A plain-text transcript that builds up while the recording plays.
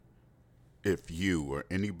If you or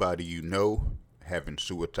anybody you know having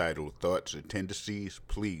suicidal thoughts or tendencies,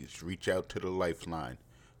 please reach out to the Lifeline.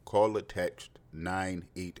 Call or text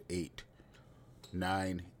 988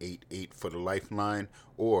 988 for the Lifeline,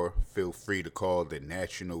 or feel free to call the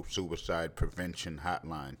National Suicide Prevention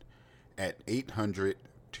Hotline at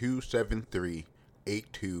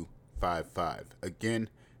 800-273-8255. Again,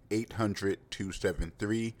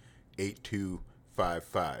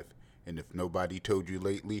 800-273-8255. And if nobody told you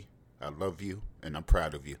lately, I love you and I'm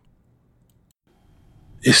proud of you.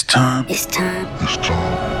 It's time to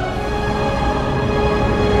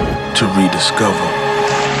rediscover.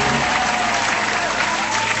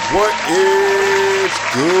 What is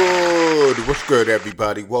good? What's good,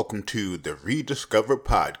 everybody? Welcome to the Rediscover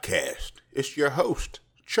Podcast. It's your host,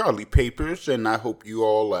 Charlie Papers, and I hope you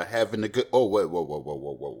all are having a good... Oh,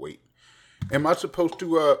 wait. Am I supposed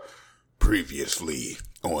to, previously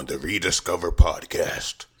on the Rediscover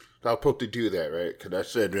Podcast? I was supposed to do that, right? Because I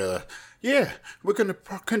said, yeah, we're going to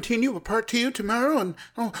continue with part 2 tomorrow, and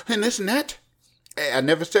this and that. I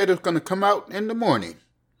never said it was going to come out in the morning.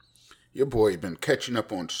 Your boy been catching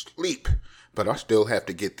up on sleep, but I still have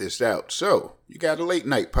to get this out. So, you got a late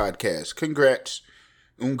night podcast. Congrats,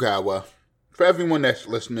 Ungawa. For everyone that's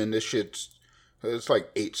listening, this it's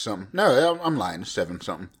like 8 something. No, I'm lying, it's 7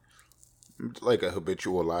 something. I'm like a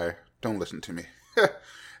habitual liar. Don't listen to me.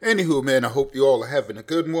 Anywho, man, I hope you all are having a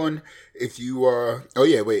good one. If you are... Oh,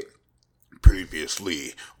 yeah, wait.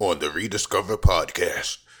 Previously on the Rediscover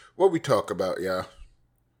Podcast. What we talk about, y'all?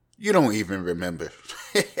 You don't even remember.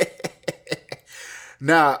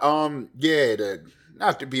 Not to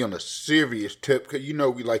be on a serious tip, because you know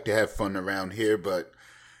we like to have fun around here, but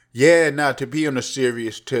to be on a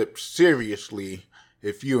serious tip, seriously,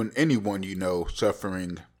 if you and anyone you know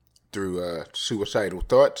suffering through suicidal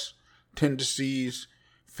thoughts, tendencies,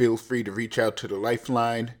 feel free to reach out to the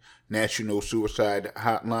Lifeline, National Suicide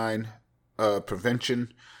Hotline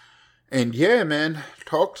Prevention. And yeah, man,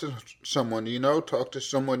 talk to someone, talk to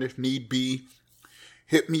someone if need be.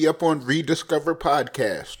 Hit me up on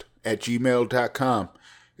rediscoverpodcast@gmail.com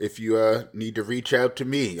if you need to reach out to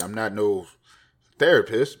me. I'm not no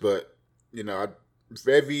therapist, but, I'm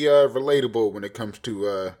very relatable when it comes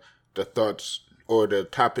to the thoughts or the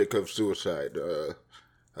topic of suicide.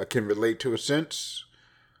 I can relate to a sense.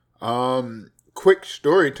 Quick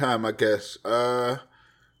story time, I guess. It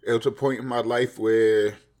was a point in my life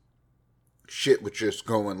where shit was just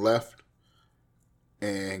going left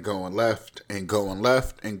and going left and going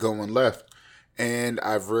left and going left. And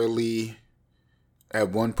I really,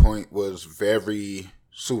 at one point, was very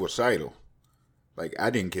suicidal. Like,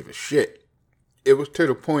 I didn't give a shit. It was to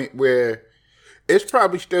the point where, it's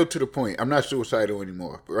probably still to the point. I'm not suicidal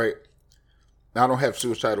anymore, right? I don't have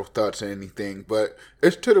suicidal thoughts or anything, but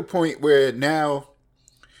it's to the point where now,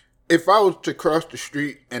 if I was to cross the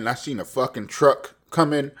street and I seen a fucking truck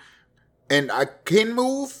coming and I can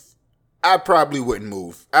move, I probably wouldn't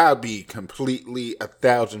move. I'll be completely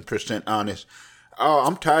 1,000% honest. Oh,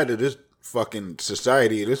 I'm tired of this fucking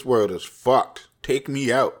society. This world is fucked. Take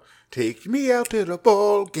me out. Take me out to the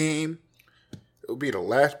ball game. It'll be the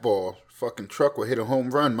last ball. Fucking truck will hit a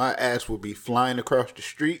home run. My ass will be flying across the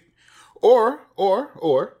street. Or,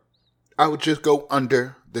 I would just go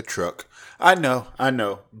under the truck. I know.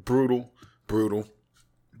 Brutal.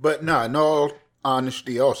 But nah, in all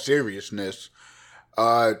honesty, all seriousness,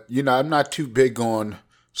 I'm not too big on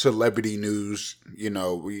celebrity news.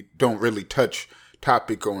 We don't really touch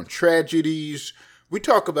topic on tragedies. We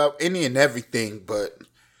talk about any and everything, but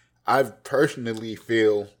I personally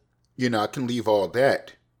feel, I can leave all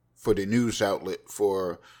that for the news outlet,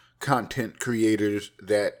 for content creators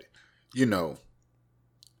that,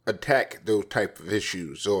 attack those type of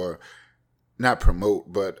issues, or not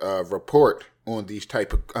promote, but report on these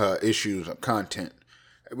type of issues of content.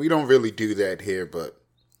 We don't really do that here, but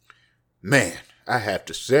man, I have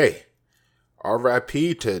to say,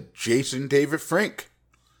 R.I.P. to Jason David Frank.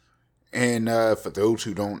 And for those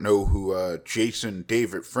who don't know who Jason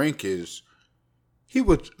David Frank is, he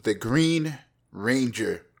was the Green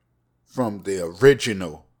Ranger from the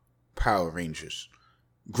original Power Rangers.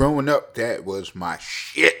 Growing up, that was my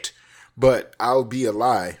shit. But I'll be a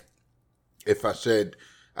lie if I said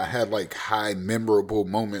I had like high memorable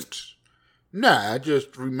moments. Nah, I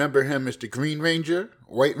just remember him as the Green Ranger,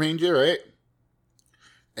 White Ranger, right?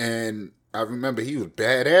 And I remember he was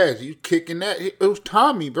badass. He was kicking that. It was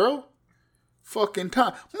Tommy, bro. Fucking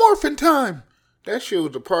time. Morphin' time. That shit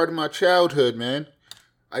was a part of my childhood, man.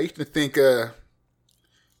 I used to think, I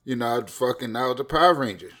was a Power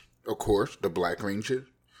Ranger. Of course, the Black Ranger.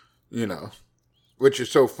 Which is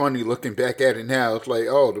so funny looking back at it now. It's like,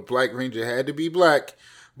 oh, the Black Ranger had to be black.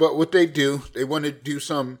 But what they want to do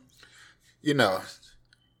some, you know,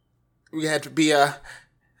 we had to be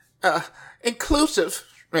inclusive,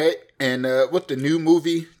 right? And what the new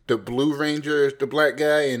movie, the Blue Ranger is the black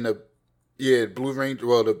guy, and Blue Ranger.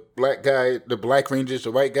 Well, the Black Ranger is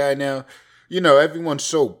the white guy now. You know, everyone's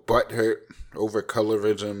so butthurt over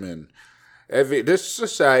colorism, and this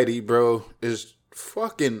society, bro, is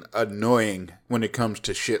fucking annoying when it comes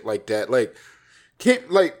to shit like that. Like,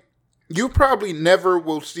 you probably never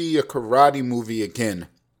will see a karate movie again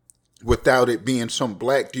without it being some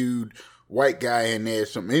black dude, white guy in there,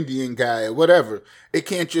 some Indian guy, or whatever. It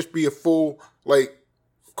can't just be a full, like,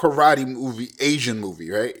 karate movie, Asian movie,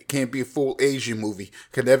 right? It can't be a full Asian movie,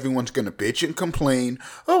 because everyone's gonna bitch and complain.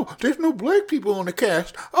 Oh, there's no black people on the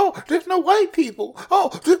cast. Oh, there's no white people.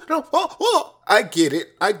 I get it.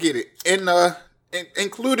 And,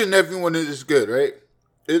 including everyone is good, right?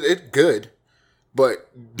 It's good. But,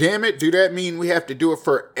 damn it, do that mean we have to do it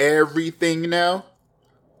for everything now?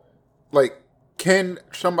 Like, can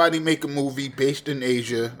somebody make a movie based in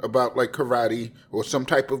Asia about, like, karate or some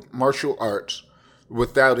type of martial arts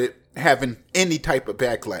without it having any type of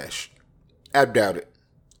backlash? I doubt it.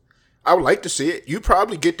 I would like to see it. You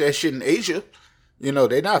probably get that shit in Asia. You know,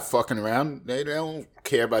 they're not fucking around. They don't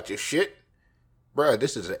care about your shit. Bruh,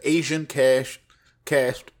 this is an Asian cast.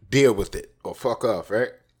 Deal with it. Or fuck off, right?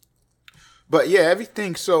 But yeah,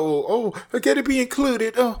 everything so, I gotta be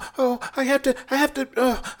included. I have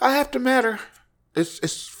to matter.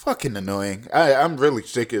 It's fucking annoying. I'm really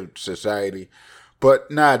sick of society.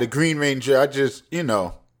 But nah, the Green Ranger, I just, you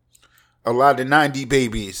know, a lot of 90s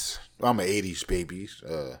babies. I'm an 80s baby.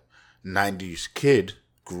 90s kid.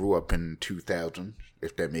 Grew up in 2000,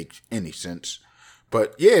 if that makes any sense.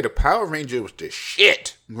 But yeah, the Power Ranger was the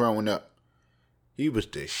shit growing up. He was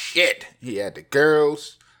the shit. He had the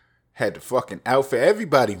girls, had the fucking outfit.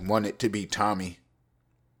 Everybody wanted to be Tommy.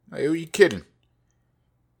 Like, who are you kidding?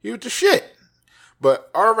 He was the shit.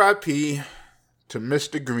 But R.I.P. to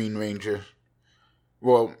Mr. Green Ranger.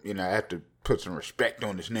 Well, you know, I have to put some respect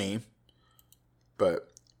on his name. But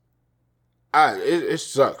it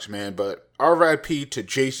sucks, man. But R.I.P. to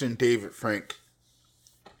Jason David Frank.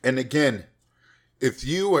 And again, if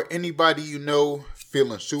you or anybody you know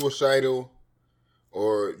feeling suicidal,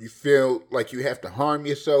 or you feel like you have to harm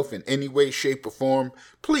yourself in any way, shape, or form,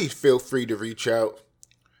 please feel free to reach out.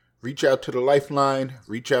 Reach out to the Lifeline.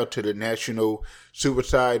 Reach out to the National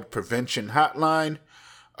Suicide Prevention Hotline.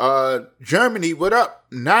 Germany, what up?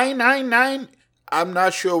 999. I'm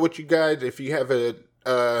not sure what you guys, if you have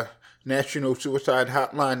a National Suicide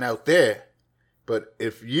Hotline out there. But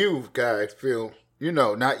if you guys feel, you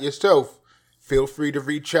know, not yourself, feel free to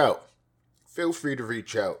reach out. Feel free to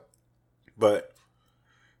reach out. But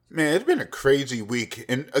man, it's been a crazy week.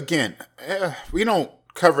 And again, we don't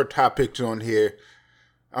cover topics on here.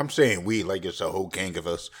 I'm saying we, like it's a whole gang of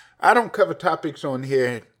us. I don't cover topics on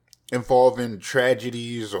here involving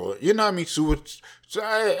tragedies or, you know what I mean,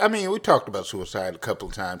 suicide. I mean, we talked about suicide a couple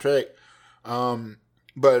of times, right?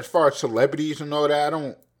 But as far as celebrities and all that, I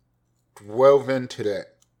don't delve into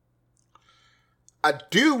that. I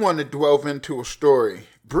do want to delve into a story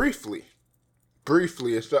briefly.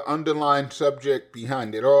 It's the underlying subject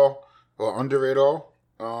behind it all, or under it all,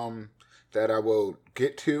 that I will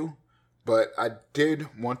get to. But I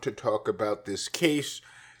did want to talk about this case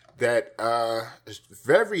that is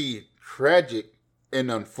very tragic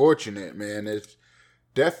and unfortunate, man. It's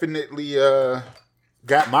definitely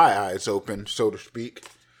got my eyes open, so to speak.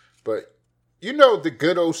 But you know the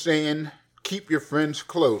good old saying, keep your friends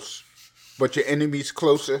close, but your enemies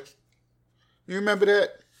closer. You remember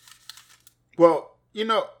that? Well, you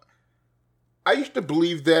know, I used to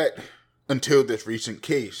believe that until this recent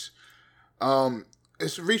case.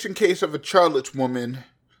 It's a recent case of a Charlotte's woman.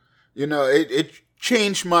 You know, it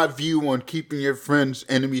changed my view on keeping your friends'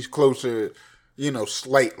 enemies closer, you know,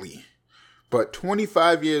 slightly. But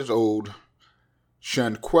 25 years old,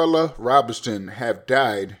 Shanquella Robinson have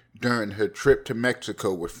died during her trip to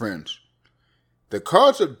Mexico with friends. The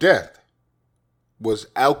cause of death was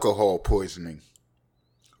alcohol poisoning.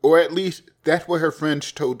 Or at least that's what her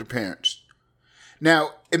friends told the parents.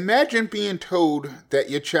 Now, imagine being told that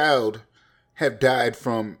your child have died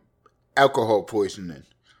from alcohol poisoning,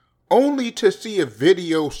 only to see a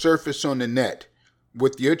video surface on the net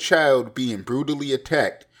with your child being brutally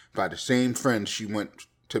attacked by the same friends she went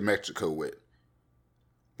to Mexico with.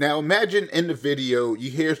 Now, imagine in the video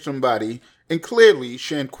you hear somebody, and clearly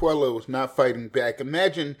Shanquella was not fighting back.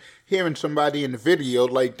 Imagine hearing somebody in the video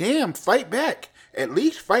like, damn, fight back. At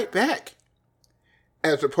least fight back.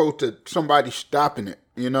 As opposed to somebody stopping it,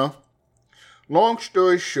 you know? Long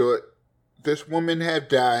story short, this woman had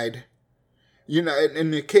died,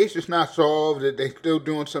 And the case is not solved. They still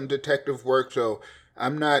doing some detective work, so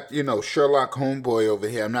I'm not, Sherlock Homeboy over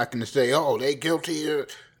here. I'm not going to say, oh, they guilty.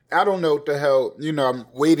 I don't know what the hell. I'm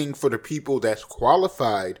waiting for the people that's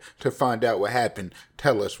qualified to find out what happened.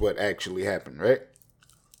 Tell us what actually happened, right?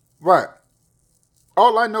 Right.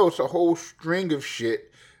 All I know is a whole string of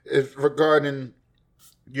shit is regarding,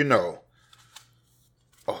 a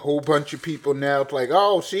whole bunch of people now. It's like,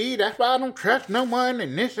 oh, see, that's why I don't trust no one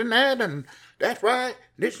and this and that and that's right,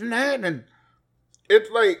 this and that. And it's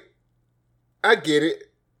like, I get it.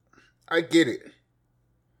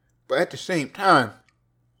 But at the same time,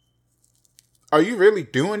 are you really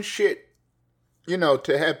doing shit,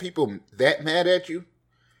 to have people that mad at you?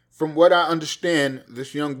 From what I understand,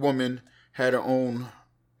 this young woman had her own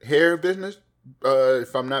hair business.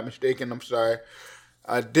 If I'm not mistaken, I'm sorry.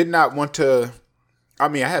 I did not want to, I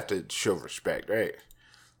have to show respect, right?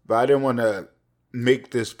 But I didn't want to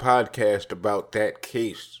make this podcast about that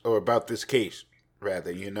case, or about this case,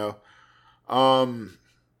 rather,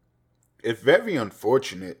 It's very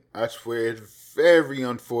unfortunate. I swear, it's very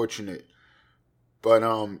unfortunate. But,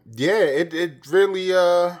 yeah, it really,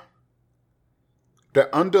 the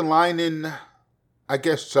underlining, I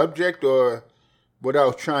guess, subject, or what I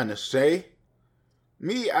was trying to say,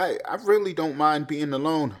 I really don't mind being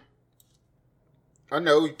alone. I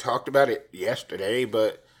know we talked about it yesterday,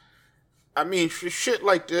 but, shit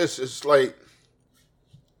like this, it's like,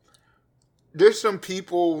 there's some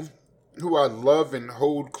people who I love and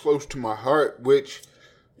hold close to my heart, which,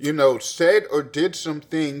 said or did some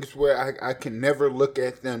things where I can never look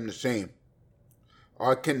at them the same.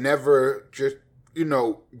 Or I can never just,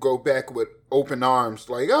 go back with open arms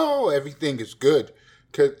like, oh, everything is good.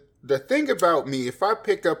 Because the thing about me, if I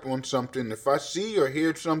pick up on something, if I see or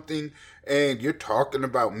hear something and you're talking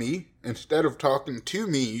about me, instead of talking to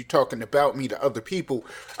me, you're talking about me to other people,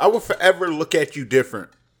 I will forever look at you different.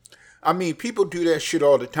 People do that shit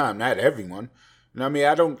all the time. Not everyone.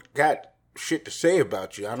 I don't got shit to say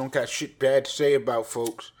about you. I don't got shit bad to say about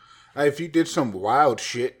folks. If you did some wild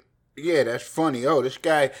shit, yeah, that's funny. Oh, this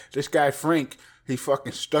guy Frank, he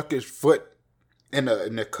fucking stuck his foot in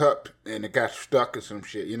the cup and it got stuck or some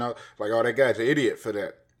shit. Like, oh, that guy's an idiot for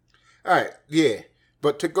that. All right, yeah.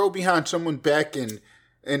 But to go behind someone's back and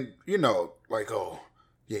like, oh,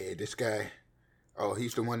 yeah, this guy, oh,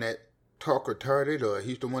 he's the one that talk retarded, or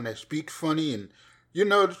he's the one that speaks funny, and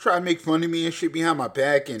to try to make fun of me and shit behind my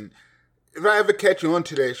back. And if I ever catch on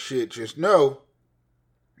to that shit, just know,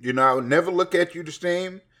 I'll never look at you the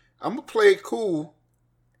same. I'm gonna play it cool,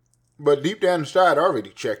 but deep down inside, I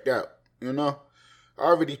already checked out. I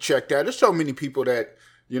already checked out. There's so many people that,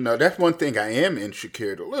 that's one thing I am a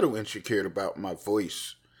little insecure about my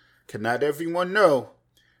voice. Can not everyone know?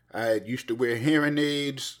 I used to wear hearing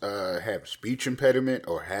aids, have speech impediment,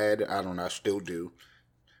 or had, I don't know, I still do.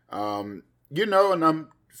 And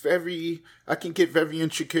I can get very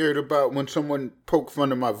insecure about when someone poke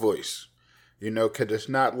fun of my voice. Because it's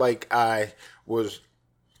not like I was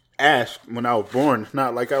asked when I was born. It's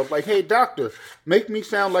not like I was like, hey, doctor, make me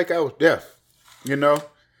sound like I was deaf.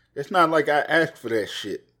 It's not like I asked for that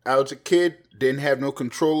shit. I was a kid, didn't have no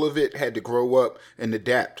control of it, had to grow up and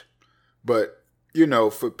adapt. But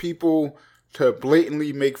for people to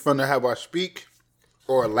blatantly make fun of how I speak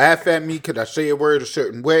or laugh at me because I say a word a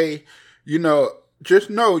certain way, just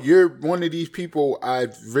know you're one of these people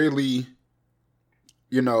I've really,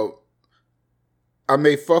 I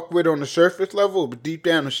may fuck with on the surface level, but deep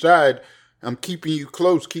down inside, I'm keeping you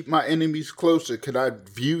close, keep my enemies closer because I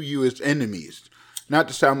view you as enemies. Not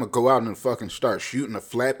to say I'm going to go out and fucking start shooting or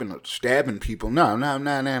flapping or stabbing people. No.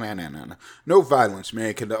 No violence,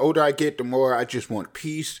 man. Because the older I get, the more I just want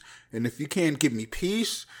peace. And if you can't give me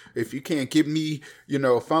peace, if you can't give me,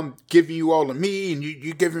 if I'm giving you all of me and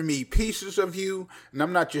you're giving me pieces of you, and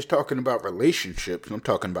I'm not just talking about relationships. I'm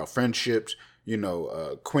talking about friendships,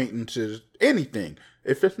 acquaintances, anything.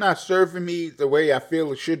 If it's not serving me the way I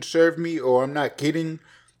feel it should serve me, or I'm not getting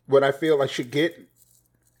what I feel I should get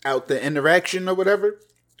out the interaction or whatever.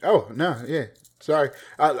 Oh, no, yeah. Sorry.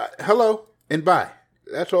 Hello and bye.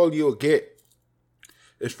 That's all you'll get.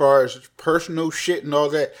 As far as personal shit and all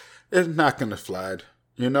that, it's not going to slide.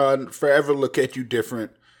 I'd forever look at you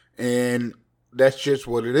different. And that's just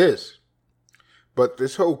what it is. But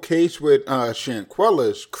this whole case with Shanquella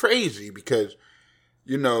is crazy because,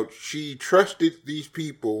 she trusted these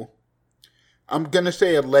people. I'm going to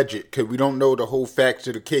say alleged because we don't know the whole facts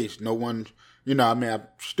of the case. No one... I'm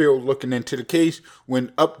still looking into the case. When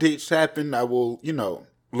updates happen, I will,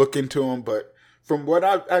 look into them. But from what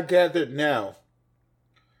I gathered now,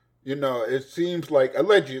 it seems like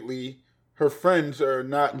allegedly her friends are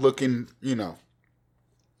not looking,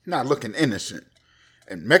 not looking innocent.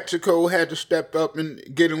 And Mexico had to step up and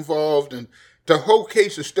get involved, and the whole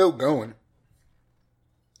case is still going.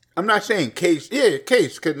 I'm not saying case,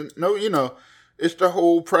 because no, it's the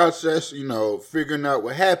whole process, figuring out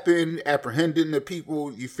what happened, apprehending the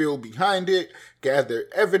people you feel behind it, gather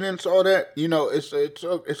evidence, all that.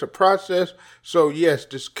 It's a process. So yes,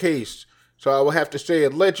 this case. So I would have to say,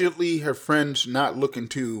 allegedly, her friend's not looking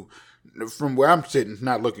too, from where I'm sitting,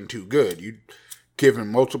 not looking too good. You giving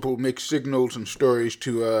multiple mixed signals and stories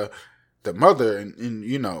to the mother,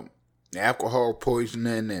 and alcohol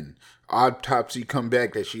poisoning and autopsy come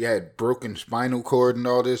back that she had broken spinal cord and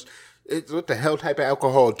all this. What the hell type of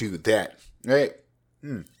alcohol do that, right?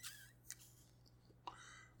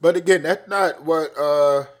 But again, that's not what,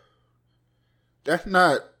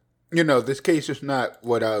 this case is not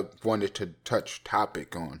what I wanted to touch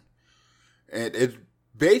topic on. And it's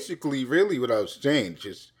basically really what I was saying,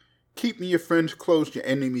 just keeping your friends close, your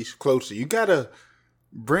enemies closer. You gotta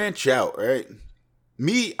branch out, right?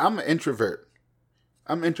 Me, I'm an introvert.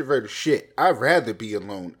 I'm introverted shit. I'd rather be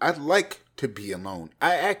alone. I like to be alone.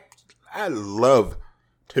 I love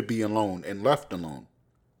to be alone and left alone.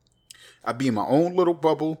 I be in my own little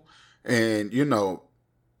bubble, and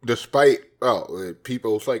despite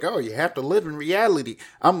people, it's like, you have to live in reality.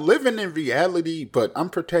 I'm living in reality, but I'm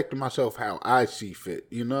protecting myself how I see fit.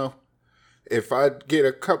 If I get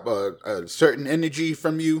a certain energy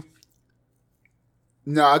from you,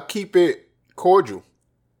 no, I keep it cordial.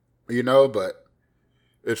 But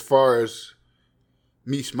as far as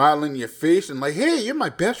me smiling in your face and like, hey, you're my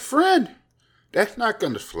best friend, that's not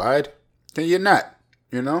gonna slide. Then you're not,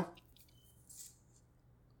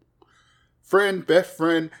 Friend, best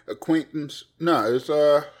friend, acquaintance. No, it's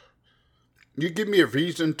you give me a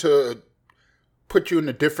reason to put you in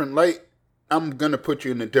a different light, I'm gonna put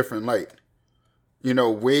you in a different light.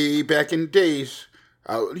 Way back in the days,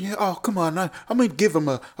 come on, I'm gonna give them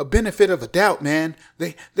a benefit of a doubt, man.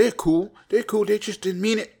 They're cool. They just didn't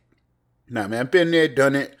mean it. Nah, man, I've been there,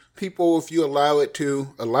 done it. People, if you allow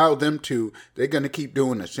them to, they're gonna keep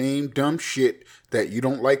doing the same dumb shit that you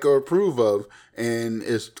don't like or approve of, and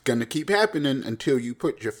it's gonna keep happening until you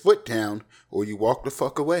put your foot down or you walk the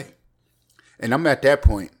fuck away. And I'm at that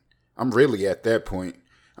point. I'm really at that point.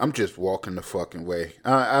 I'm just walking the fucking way.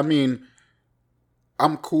 I mean,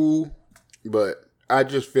 I'm cool, but I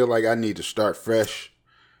just feel like I need to start fresh.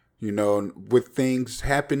 With things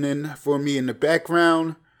happening for me in the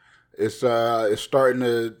background, it's starting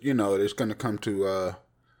to, it's going to come to a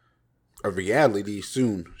reality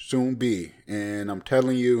soon be. And I'm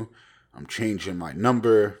telling you, I'm changing my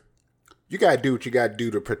number. You got to do what you got to do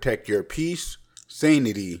to protect your peace,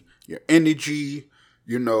 sanity, your energy.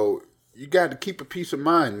 You got to keep a peace of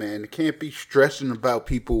mind, man. You can't be stressing about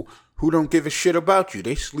people who don't give a shit about you.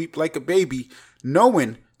 They sleep like a baby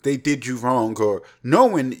knowing they did you wrong, or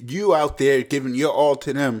knowing you out there giving your all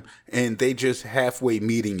to them and they just halfway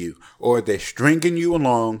meeting you, or they're stringing you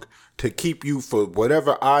along to keep you for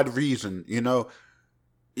whatever odd reason. You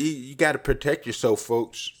got to protect yourself,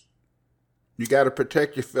 folks. You got to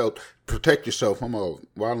protect yourself. I'm all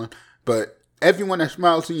wilding. But everyone that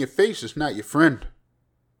smiles in your face is not your friend.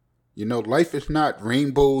 Life is not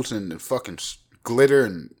rainbows and fucking glitter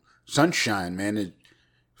and sunshine, man. It's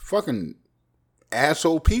fucking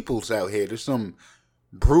asshole peoples out here. There's some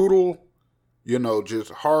brutal,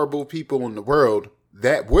 just horrible people in the world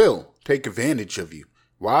that will take advantage of you.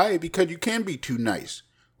 Why? Because you can be too nice.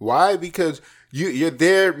 Why? Because you're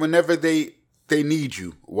there whenever they need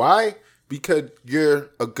you. Why? Because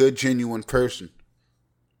you're a good, genuine person.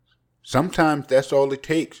 Sometimes that's all it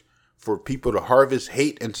takes for people to harvest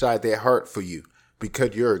hate inside their heart for you,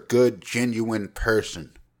 because you're a good, genuine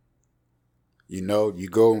person. You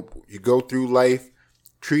go through life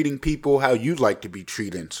treating people how you'd like to be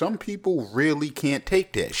treated. Some people really can't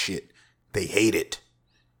take that shit. They hate it.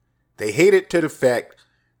 They hate it to the fact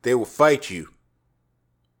they will fight you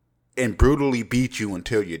and brutally beat you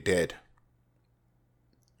until you're dead.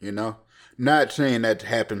 Not saying that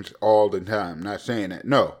happens all the time. Not saying that.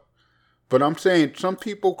 No. But I'm saying some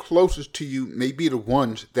people closest to you may be the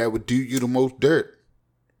ones that would do you the most dirt.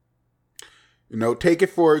 Take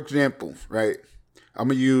it for example, right? I'm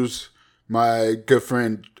going to use my good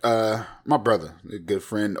friend, my brother, a good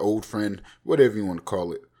friend, old friend, whatever you want to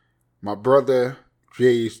call it. My brother,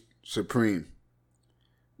 Jay Supreme,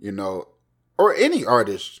 or any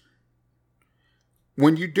artist.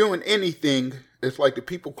 When you're doing anything, it's like the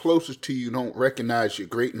people closest to you don't recognize your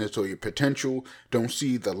greatness or your potential, don't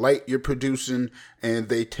see the light you're producing, and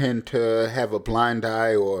they tend to have a blind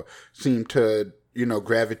eye or seem to,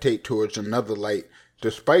 gravitate towards another light,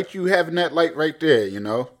 despite you having that light right there,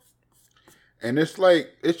 And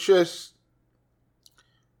it's just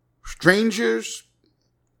strangers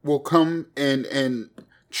will come and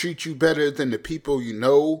treat you better than the people you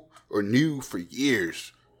know or knew for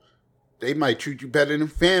years. They might treat you better than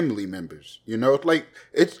family members.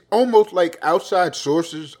 It's almost like outside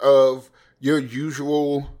sources of your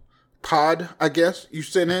usual pod, I guess, you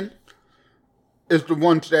sit in, is the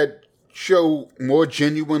ones that show more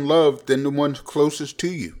genuine love than the ones closest to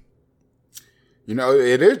you.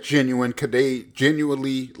 It is genuine because they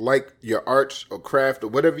genuinely like your arts or craft or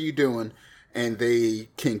whatever you're doing, and they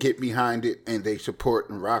can get behind it and they support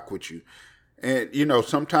and rock with you. And,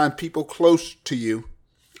 sometimes people close to you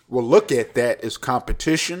will look at that as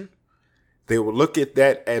competition. They will look at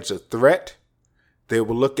that as a threat. They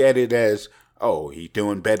will look at it as, oh, he's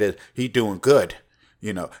doing better. He's doing good.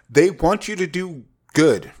 They want you to do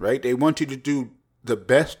good, right? They want you to do the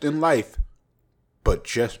best in life, but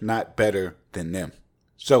just not better than them.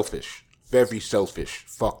 Selfish. Very selfish.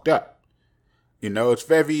 Fucked up. It's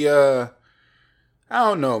very, I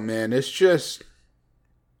don't know, man. It's just,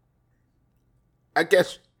 I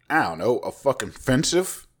guess, I don't know, a fucking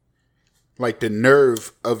offensive. Like the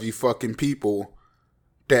nerve of you fucking people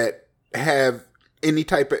that have any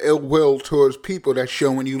type of ill will towards people that's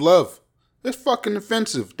showing you love. That's fucking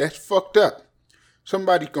offensive. That's fucked up.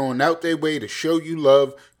 Somebody going out their way to show you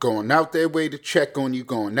love, going out their way to check on you,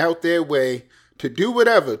 going out their way to do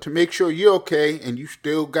whatever to make sure you're okay, and you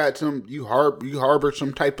still got you harbor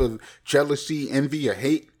some type of jealousy, envy, or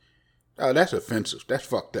hate. Oh, that's offensive. That's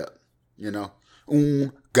fucked up.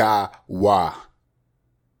 Ungawa.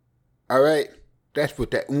 All right? That's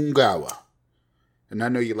what that ungawa. And I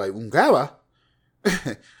know you're like, ungawa?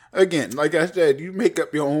 Again, like I said, you make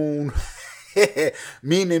up your own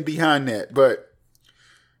meaning behind that. But,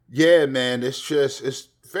 yeah, man, it's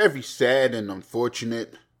very sad and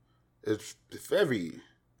unfortunate. It's very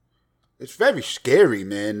scary,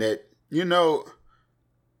 man, that, you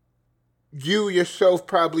yourself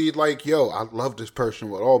probably like, yo, I love this person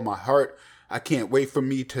with all my heart. I can't wait for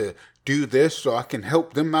me to do this so I can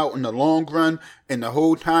help them out in the long run. And the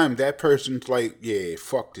whole time that person's like, yeah,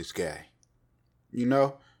 fuck this guy.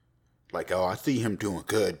 Like, oh, I see him doing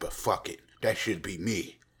good, but fuck it. That should be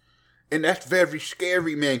me. And that's very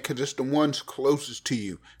scary, man, because it's the ones closest to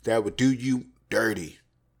you that would do you dirty.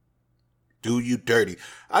 Do you dirty.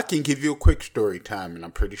 I can give you a quick story time, and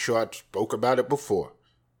I'm pretty sure I spoke about it before.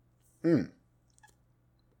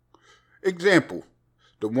 Example.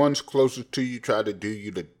 The ones closest to you try to do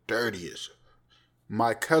you the dirtiest.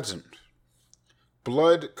 My cousins.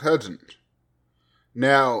 Blood cousins.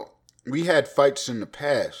 Now, we had fights in the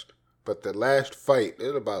past, but the last fight,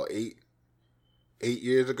 it was about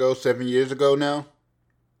 7 years ago now.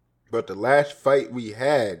 But the last fight we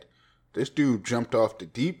had, this dude jumped off the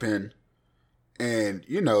deep end and,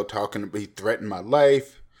 he threatened my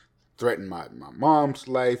life, threatened my mom's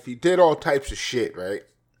life. He did all types of shit, right?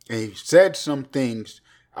 And he said some things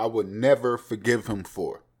I would never forgive him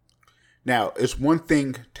for. Now, it's one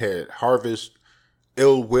thing to harvest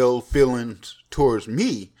ill will feelings towards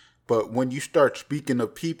me, but when you start speaking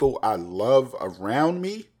of people I love around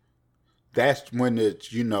me, that's when it's,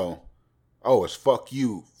 it's fuck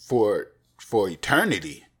you for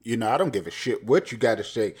eternity. I don't give a shit what you got to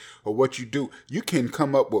say or what you do. You can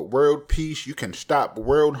come up with world peace. You can stop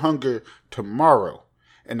world hunger tomorrow,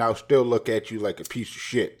 and I'll still look at you like a piece of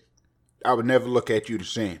shit. I would never look at you the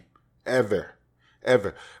same. Ever.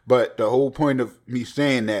 Ever. But the whole point of me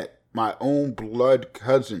saying that, my own blood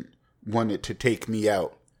cousin wanted to take me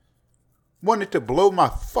out. Wanted to blow my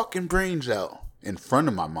fucking brains out in front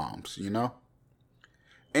of my mom's, And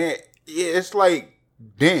yeah, it's like,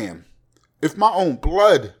 damn. If my own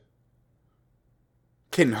blood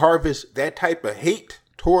can harvest that type of hate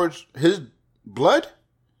towards his blood,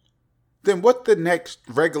 then what the next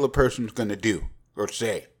regular person's going to do or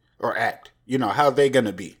say or act? How they going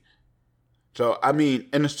to be? So, I mean,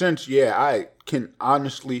 in a sense, yeah, I can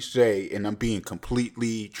honestly say, and I'm being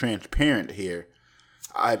completely transparent here,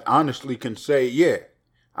 I honestly can say, yeah,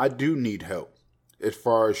 I do need help as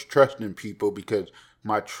far as trusting people, because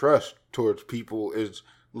my trust towards people is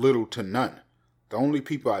little to none. The only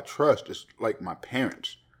people I trust is like my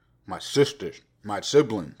parents, my sisters, my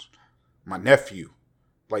siblings, my nephew.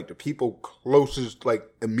 Like the people closest,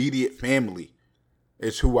 like immediate family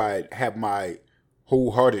is who I have my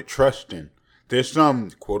wholehearted trust in. There's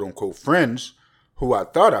some quote unquote friends who I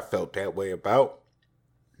thought I felt that way about,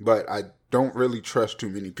 but I don't really trust too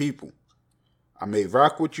many people. I may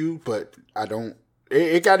rock with you, but I don't.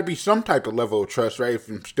 It got to be some type of level of trust, right? If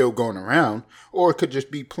I'm still going around. Or it could just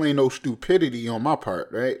be plain old stupidity on my part,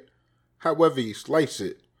 right? However you slice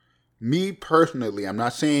it. Me personally, I'm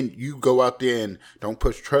not saying you go out there and don't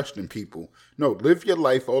put trust in people. No, live your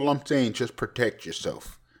life. All I'm saying, just protect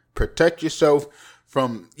yourself. Protect yourself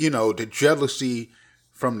from, the jealousy,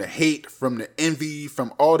 from the hate, from the envy,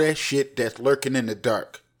 from all that shit that's lurking in the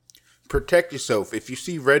dark. Protect yourself. If you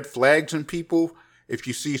see red flags in people, if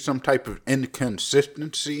you see some type of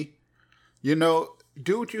inconsistency,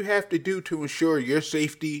 do what you have to do to ensure your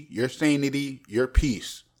safety, your sanity, your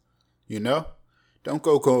peace. Don't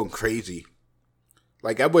go going crazy.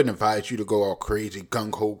 Like, I wouldn't advise you to go all crazy,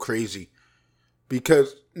 gung-ho crazy.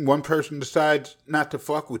 Because one person decides not to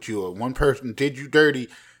fuck with you, or one person did you dirty.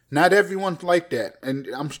 Not everyone's like that. And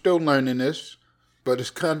I'm still learning this. But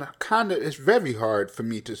it's it's very hard for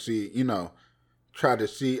me to see,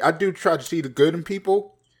 I do try to see the good in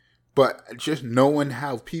people. But just knowing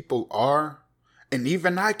how people are, and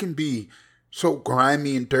even I can be so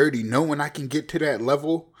grimy and dirty, knowing I can get to that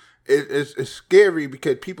level, it's scary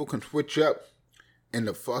because people can switch up in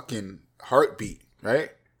the fucking heartbeat,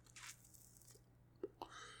 right?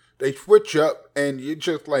 They switch up and you're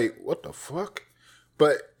just like, what the fuck?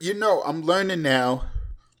 But, I'm learning now,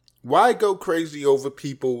 why go crazy over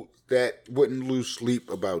people that wouldn't lose sleep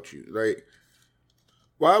about you, right?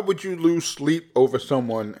 Why would you lose sleep over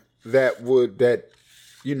someone that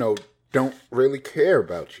don't really care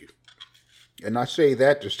about you? And I say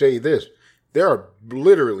that to say this. There are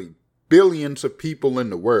literally billions of people in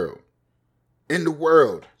the world.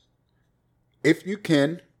 If you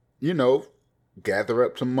can, gather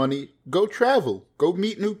up some money, go travel, go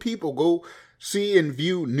meet new people, go see and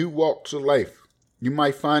view new walks of life. You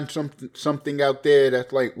might find something out there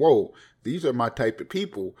that's like, whoa, these are my type of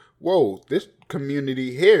people. Whoa, this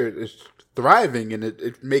community here is thriving and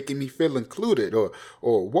it's making me feel included. Or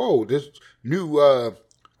whoa, this new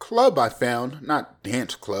club I found, not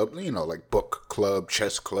dance club, like book club,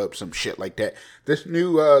 chess club, some shit like that. This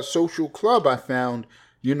new social club I found,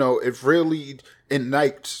 it really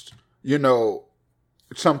ignites,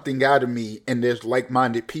 something out of me, and there's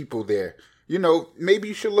like-minded people there. Maybe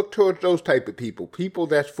you should look towards those type of people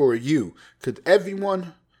that's for you. Because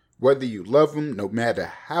everyone, whether you love them, no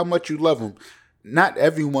matter how much you love them, not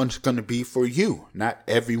everyone's going to be for you. Not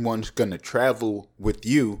everyone's going to travel with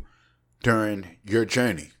you during your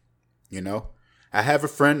journey. I have a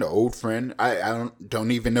friend, an old friend. I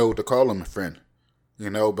don't even know what to call him a friend.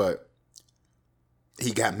 But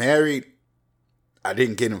he got married. I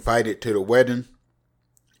didn't get invited to the wedding.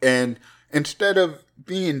 And instead of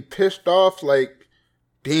being pissed off, like,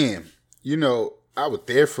 damn, I was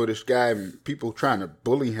there for this guy and people trying to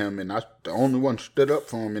bully him and I the only one stood up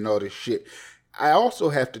for him and all this shit. I also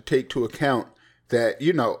have to take to account that,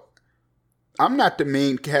 I'm not the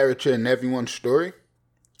main character in everyone's story.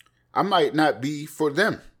 I might not be for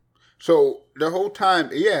them. So the whole time,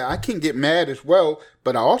 yeah, I can get mad as well,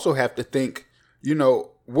 but I also have to think,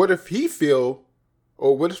 what if he feel,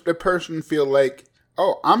 or what if the person feel like,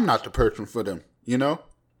 oh, I'm not the person for them,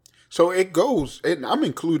 So it goes, and I'm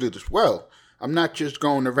included as well. I'm not just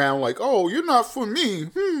going around like, oh, you're not for me.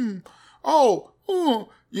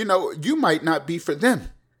 You might not be for them.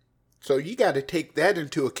 So you got to take that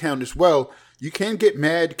into account as well. You can get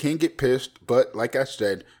mad, can get pissed, but like I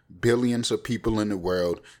said, billions of people in the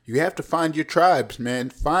world. You have to find your tribes, man.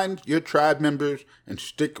 Find your tribe members and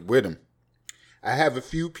stick with them. I have a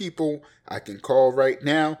few people I can call right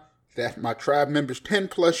now that my tribe members 10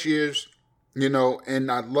 plus years,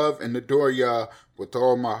 and I love and adore y'all with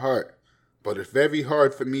all my heart. But it's very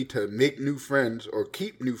hard for me to make new friends or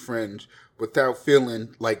keep new friends without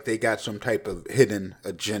feeling like they got some type of hidden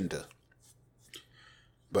agenda.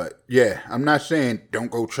 But yeah, I'm not saying don't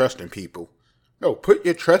go trusting people. No, put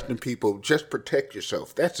your trust in people. Just protect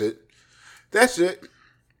yourself. That's it.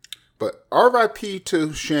 But R.I.P. to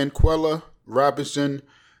Shanquella Robinson.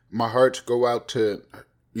 My hearts go out to,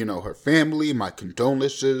 her family. My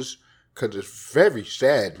condolences. Because it's very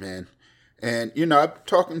sad, man. And, I'm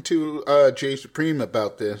talking to Jay Supreme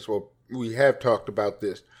about this. Or we have talked about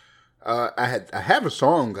this. I have a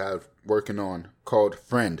song I'm working on called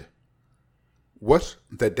Friend. What's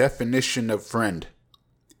the definition of friend?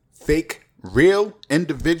 Fake, real,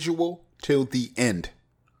 individual till the end.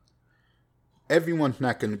 Everyone's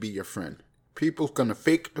not going to be your friend. People's going to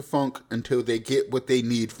fake the funk until they get what they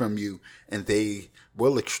need from you, and they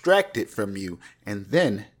will extract it from you, and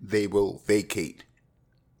then they will vacate.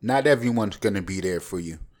 Not everyone's going to be there for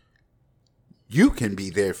you. You can be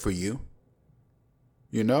there for you.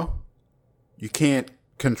 You can't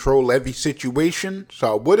control every situation,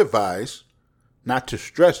 so I would advise not to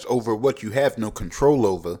stress over what you have no control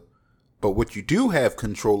over, but what you do have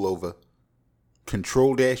control over,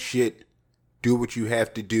 control that shit, do what you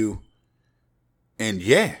have to do, and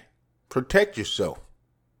yeah, protect yourself.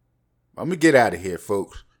 I'm going to get out of here,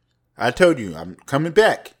 folks. I told you, I'm coming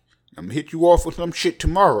back. I'm going to hit you off with some shit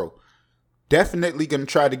tomorrow. Definitely going to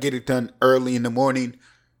try to get it done early in the morning,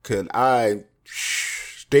 because I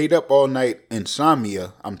stayed up all night.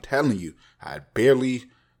 Insomnia, I'm telling you, I barely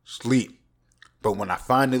sleep. But when I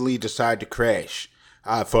finally decide to crash,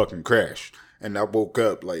 I fucking crashed. And I woke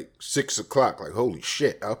up like 6 o'clock, like, holy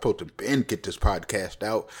shit, I was supposed to been get this podcast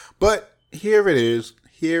out. But here it is.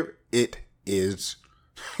 Here it is.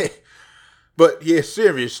 But yeah,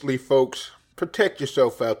 seriously, folks, protect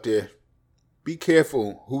yourself out there. Be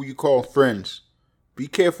careful who you call friends. Be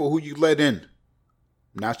careful who you let in.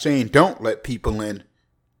 I'm not saying don't let people in.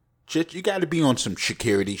 Just, you got to be on some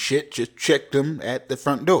security shit. Just check them at the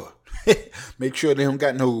front door. Make sure they don't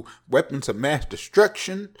got no weapons of mass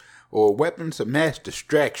destruction or weapons of mass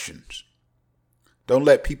distractions. Don't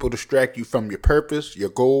let people distract you from your purpose, your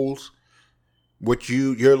goals,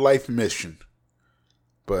 your life mission.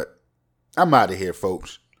 But I'm out of here,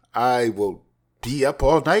 folks. I will be up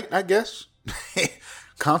all night, I guess,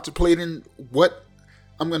 contemplating what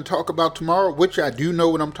I'm going to talk about tomorrow, which I do know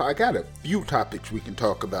what I'm talking. I got a few topics we can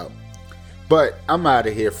talk about. But I'm out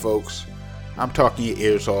of here, folks. I'm talking your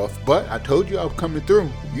ears off, but I told you I was coming through.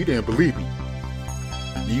 You didn't believe me.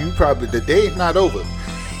 The day's not over.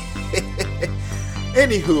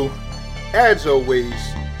 Anywho, as always,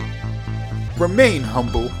 remain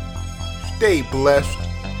humble, stay blessed,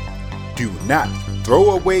 do not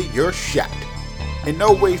throw away your shot, and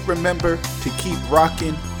always remember to keep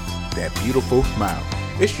rocking that beautiful smile.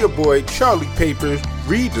 It's your boy Charlie Papers,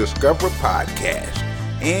 Rediscover Podcast,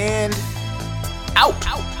 and out.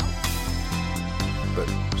 But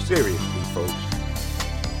seriously, folks,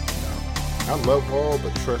 I love all,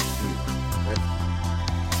 but trust me.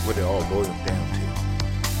 That's what it all boils down to.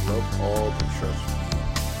 Love all, but trust me.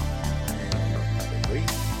 And the way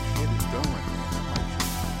shit is going,